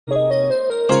Draft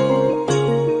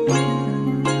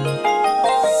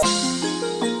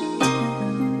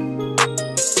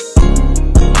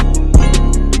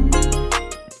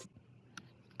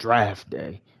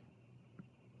day.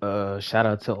 Shout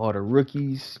out to all the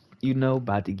rookies,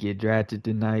 about to get drafted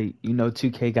tonight.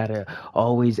 2K gotta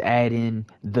always add in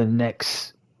the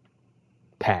next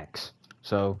packs.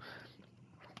 So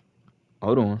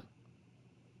hold on.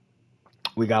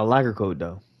 We got a locker code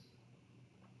though.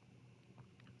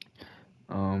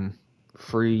 Um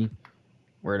Free.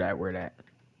 Where that?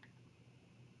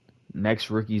 Next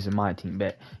rookies in my team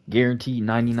bet. Guaranteed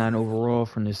 99 overall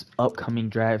from this upcoming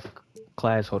draft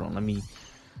class. Hold on, let me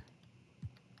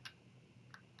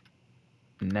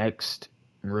next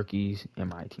rookies in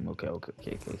my team. Okay.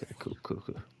 Cool.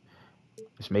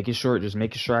 Just making sure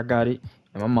I got it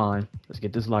in my mind. Let's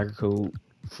get this locker code.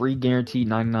 Free guaranteed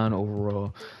 99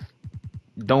 overall.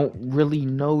 Don't really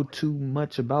know too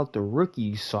much about the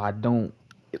rookies, so I don't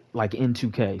like in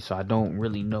 2K, so I don't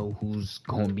really know who's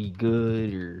gonna be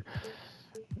good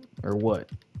or what.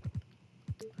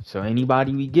 So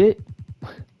anybody we get,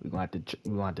 we gonna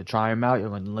have to try them out. You're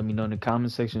gonna let me know in the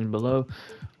comment section below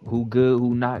who good,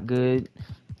 who not good.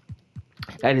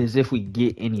 That is if we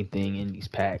get anything in these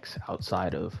packs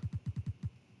outside of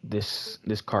this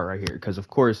card right here, because of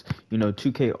course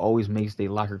 2K always makes their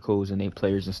locker codes and their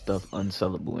players and stuff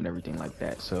unsellable and everything like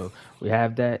that. So we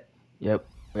have that. Yep,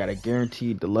 we got a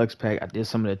guaranteed deluxe pack. I did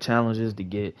some of the challenges to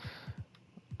get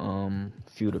a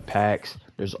few of the packs.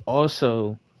 There's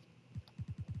also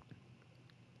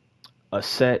a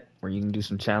set where you can do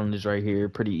some challenges right here,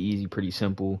 pretty easy, pretty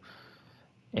simple,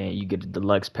 and you get the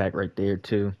deluxe pack right there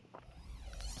too.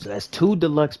 So that's two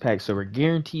deluxe packs. So we're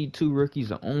guaranteed two rookies.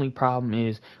 The only problem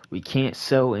is we can't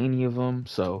sell any of them.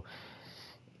 So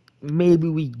maybe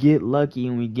we get lucky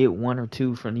and we get one or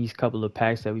two from these couple of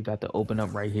packs that we got to open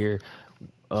up right here.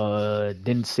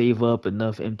 Didn't save up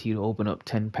enough MT to open up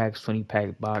 10 packs, 20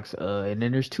 pack box. And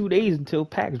then there's 2 days until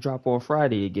packs drop on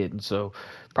Friday again. So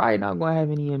probably not gonna have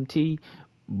any MT,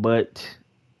 but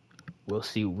we'll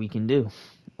see what we can do.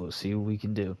 We'll see what we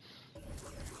can do.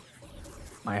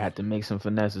 Might have to make some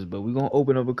finesses, but we're gonna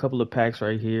open up a couple of packs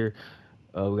right here.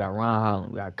 We got Ron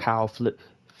Holland, we got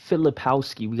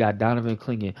Filipowski, we got Donovan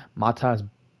Clingan, Matas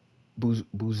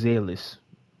Buzelis,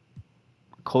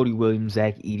 Cody Williams,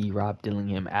 Zach Edey, Rob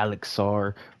Dillingham, Alex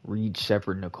Sarr, Reed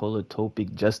Shepard, Nikola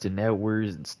Topic, Justin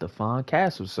Edwards, and Stephon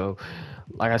Castle. So,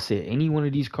 like I said, any one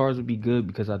of these cards would be good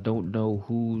because I don't know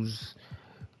who's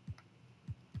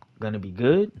gonna be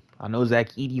good. I know Zach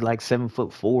Edey like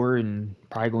 7'4" and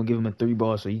probably gonna give him a 3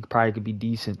 ball, so he probably could be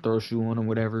decent, throw a shoe on him,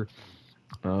 whatever.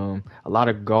 A lot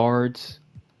of guards.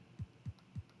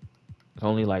 It's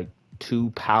only like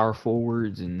 2 power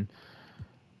forwards and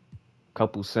a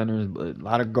couple centers, but a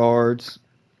lot of guards.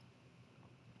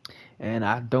 And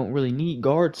I don't really need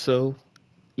guards, so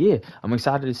yeah, I'm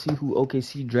excited to see who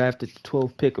OKC drafted the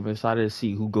 12th pick. I'm excited to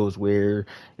see who goes where.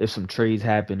 If some trades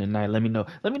happen tonight, let me know.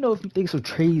 Let me know if you think some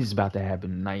trades is about to happen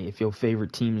tonight. If your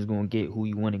favorite team is gonna get who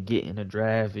you want to get in the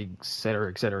draft,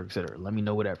 etc. Let me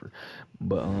know whatever.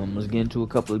 But let's get into a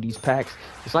couple of these packs.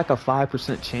 It's like a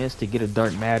 5% chance to get a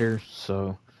dark matter.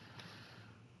 So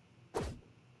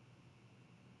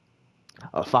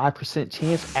a 5%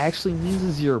 chance actually means a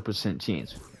 0%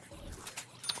 chance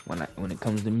when it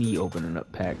comes to me opening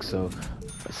up packs. So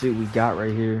let's see what we got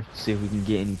right here. See if we can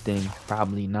get anything.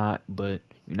 Probably not, but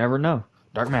you never know.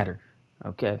 Dark matter.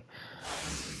 Okay.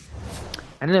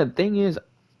 And then the thing is,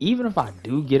 even if I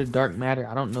do get a dark matter,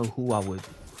 I don't know who I would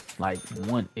like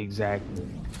want exactly.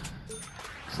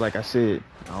 Cause like I said,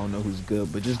 I don't know who's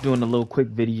good, but just doing a little quick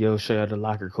video, show y'all the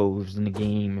locker codes in the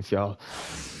game. If y'all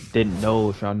didn't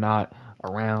know, if y'all not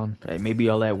around, hey, maybe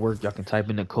y'all at work, y'all can type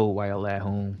in the code while y'all at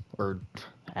home, or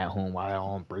at home while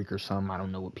y'all on break or something. I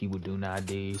don't know what people do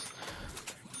nowadays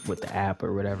with the app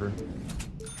or whatever.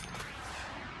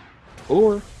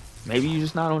 Or maybe you're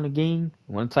just not on the game.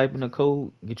 You want to type in the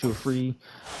code, get you a free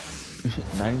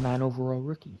 99 overall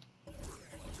rookie.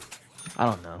 I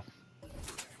don't know.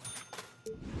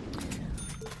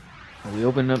 We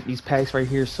opened up these packs right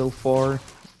here so far.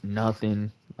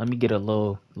 Nothing. Let me get a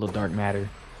little dark matter.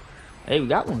 Hey, we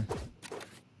got one.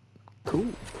 Cool.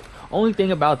 Only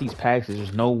thing about these packs is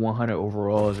there's no 100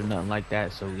 overalls or nothing like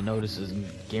that, so we know this is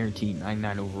guaranteed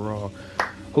 99 overall.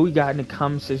 Who we got in the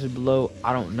comment section below,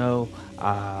 I don't know.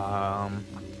 I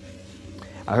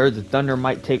heard the Thunder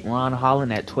might take Ron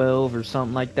Holland at 12 or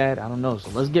something like that. I don't know, so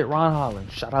let's get Ron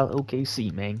Holland. Shout out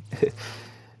OKC, man.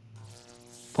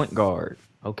 Point guard.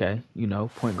 Okay,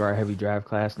 point guard heavy draft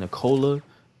class. Nikola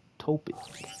Topic.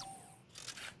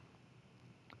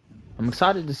 I'm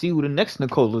excited to see who the next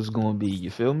Nikola is going to be.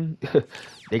 You feel me?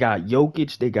 They got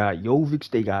Jokic, they got Jovic,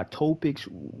 they got Topic.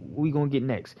 Who we going to get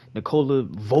next? Nikola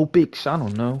Vopic? I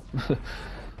don't know.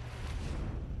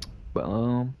 But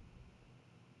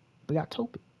we got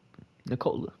Topic,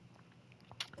 Nikola,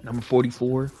 number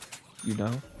 44. You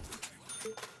know,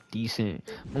 decent.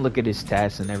 I'm gonna look at his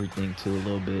stats and everything too a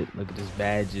little bit. Look at his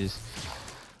badges.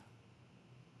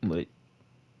 But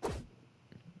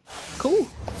cool,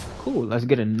 cool. Let's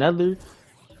get another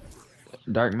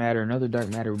dark matter. Another dark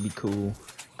matter would be cool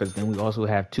because then we also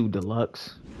have 2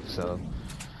 deluxe. So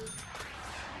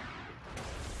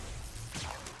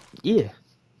yeah,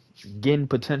 getting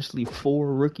potentially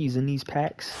 4 rookies in these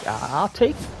packs. I'll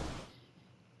take it.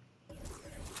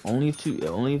 Only if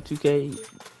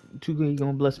 2K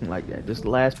gonna bless me like that. This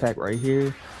last pack right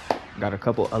here got a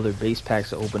couple other base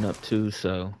packs to open up too,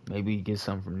 so maybe you get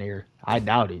some from there. I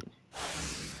doubt it.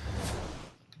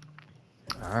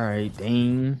 All right,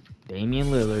 Damian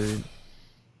Lillard.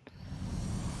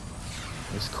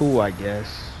 It's cool, I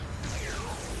guess.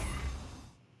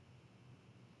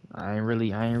 I ain't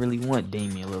really want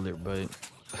Damian Lillard, but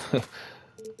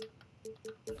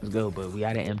let's go. But we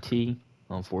got an MT.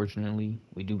 Unfortunately,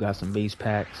 we do got some base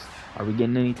packs. Are we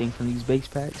getting anything from these base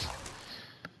packs?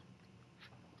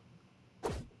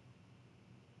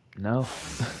 No.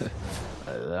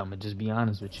 I'm gonna just be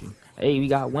honest with you. Hey, we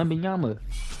got Wembanyama.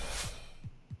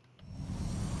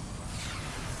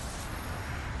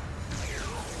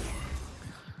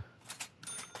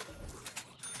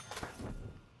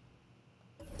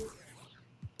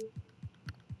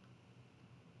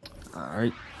 All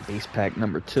right, base pack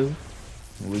number 2.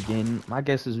 We getting. My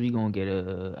guess is we gonna get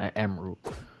an emerald.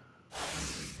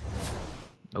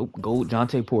 Nope, gold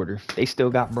Jonte Porter. They still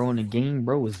got bro in the game.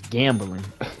 Bro is gambling.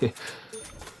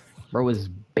 Bro is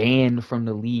banned from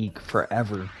the league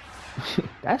forever.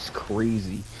 That's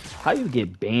crazy. How you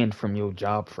get banned from your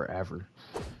job forever?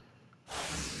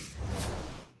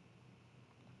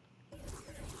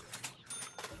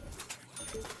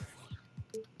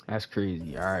 That's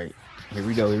crazy. All right, here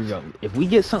we go. Here we go. If we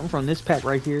get something from this pack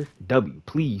right here, W,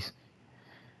 please.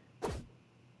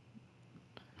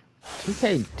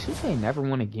 2K never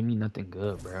want to give me nothing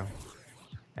good, bro.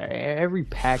 Every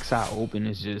packs I open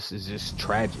is just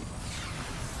tragic.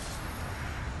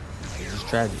 It's just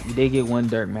tragic. We did get 1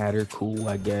 dark matter, cool,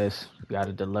 I guess. We got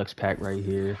a deluxe pack right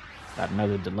here. Got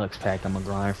another deluxe pack I'm gonna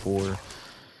grind for.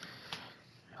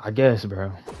 I guess,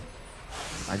 bro.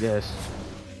 I guess.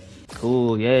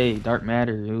 Cool, yay, dark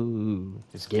matter. Ooh,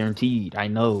 it's guaranteed. I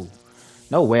know.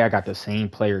 No way I got the same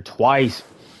player twice.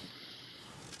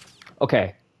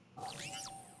 Okay.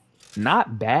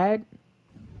 Not bad.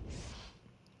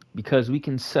 Because we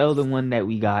can sell the one that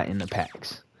we got in the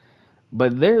packs.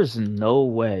 But there's no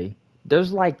way.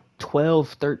 There's like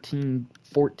 12, 13,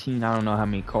 14, I don't know how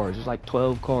many cards. There's like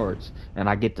 12 cards. And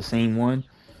I get the same one.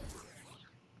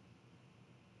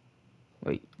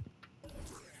 Wait.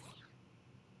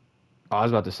 Oh, I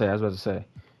was about to say.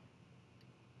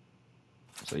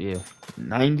 So yeah,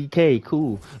 90K,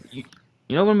 cool. You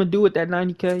know what I'm gonna do with that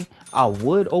 90K? I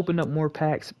would open up more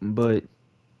packs, but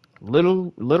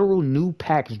literal new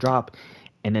packs drop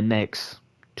in the next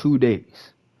 2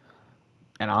 days.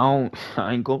 And I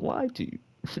ain't gonna lie to you.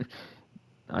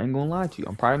 I ain't gonna lie to you.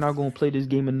 I'm probably not gonna play this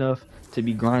game enough to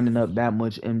be grinding up that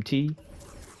much MT.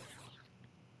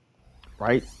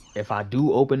 Right? If I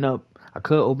do open up, I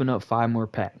could open up 5 more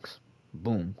packs.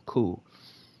 Boom, cool.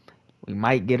 We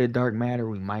might get a dark matter,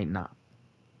 we might not.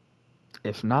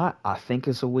 If not, I think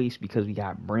it's a waste because we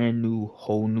got brand new,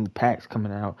 whole new packs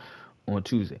coming out on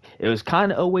Tuesday. It was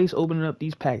kind of a waste opening up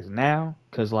these packs now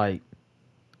because, like,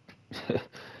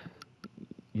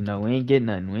 you know, we ain't getting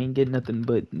nothing. We ain't getting nothing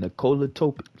but Nikola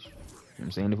Topic. You know what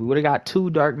I'm saying? If we would have got 2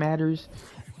 dark matters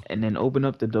and then open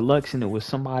up the deluxe and it was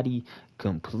somebody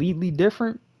completely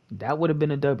different, that would have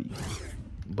been a W.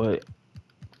 But,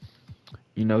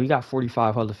 you know, he got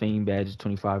 45 Hall of Fame badges,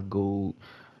 25 gold.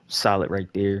 Solid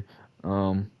right there.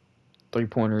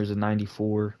 3-pointer is a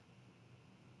 94.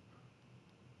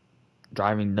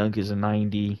 Driving dunk is a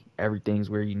 90. Everything's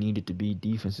where you need it to be.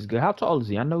 Defense is good. How tall is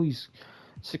he? I know he's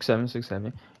 6'7",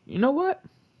 6'7". You know what?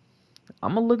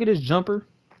 I'm going to look at his jumper.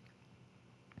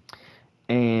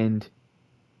 And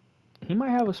he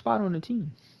might have a spot on the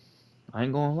team. I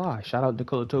ain't gonna lie. Shout out to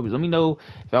Nikola Topic. Let me know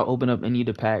if y'all open up any of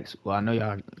the packs. Well, I know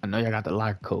y'all got the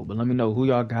locker code, but let me know who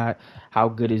y'all got. How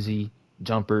good is he?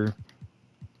 Jumper,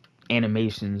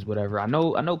 animations, whatever. I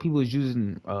know people is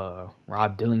using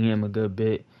Rob Dillingham a good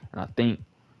bit, and I think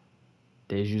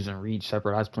they're using Reed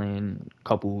Shepard. I was playing a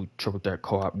couple triple threat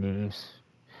co-op games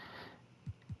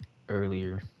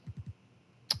earlier.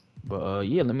 But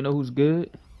yeah, let me know who's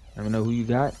good. Let me know who you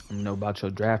got. Let me know about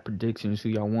your draft predictions, who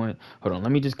y'all want. Hold on,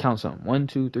 let me just count something. 1,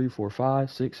 2, 3, 4,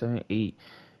 5, 6, 7, 8,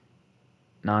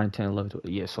 9, 10, 11, 12.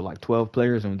 Yeah, so like 12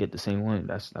 players and we get the same one.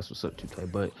 That's what's up,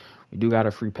 2K. But we do got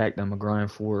a free pack that I'm going to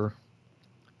grind for.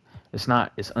 It's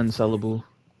unsellable,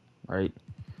 right?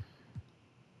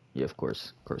 Yeah, of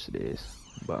course. Of course it is.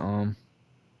 But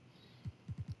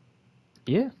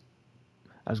yeah.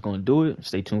 I was gonna do it.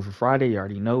 Stay tuned for Friday. You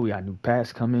already know we got new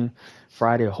packs coming.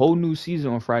 Friday, a whole new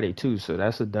season on Friday too. So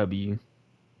that's a W.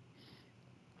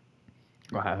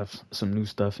 I have some new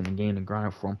stuff in the game to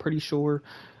grind for. I'm pretty sure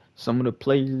some of the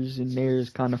players in there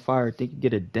is kind of fire. I think you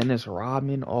get a Dennis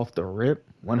Rodman off the rip,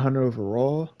 100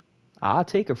 overall. I'll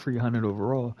take a free 100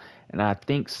 overall. And I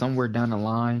think somewhere down the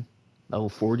line, level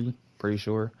 40, pretty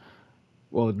sure.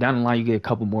 Well, down the line you get a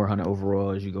couple more 100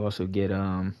 overalls. You can also get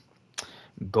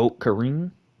Goat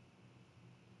Kareem.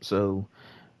 So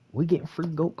we getting free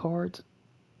Goat cards.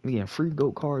 We getting free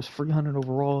Goat cards, free 100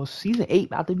 overall. Season 8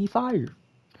 about to be fired.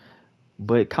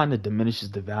 But it kind of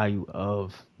diminishes the value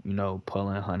of,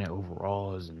 pulling 100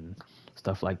 overalls and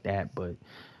stuff like that. But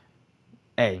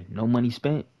hey, no money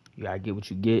spent. You gotta get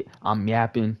what you get. I'm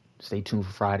yapping. Stay tuned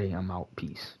for Friday. I'm out.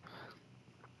 Peace.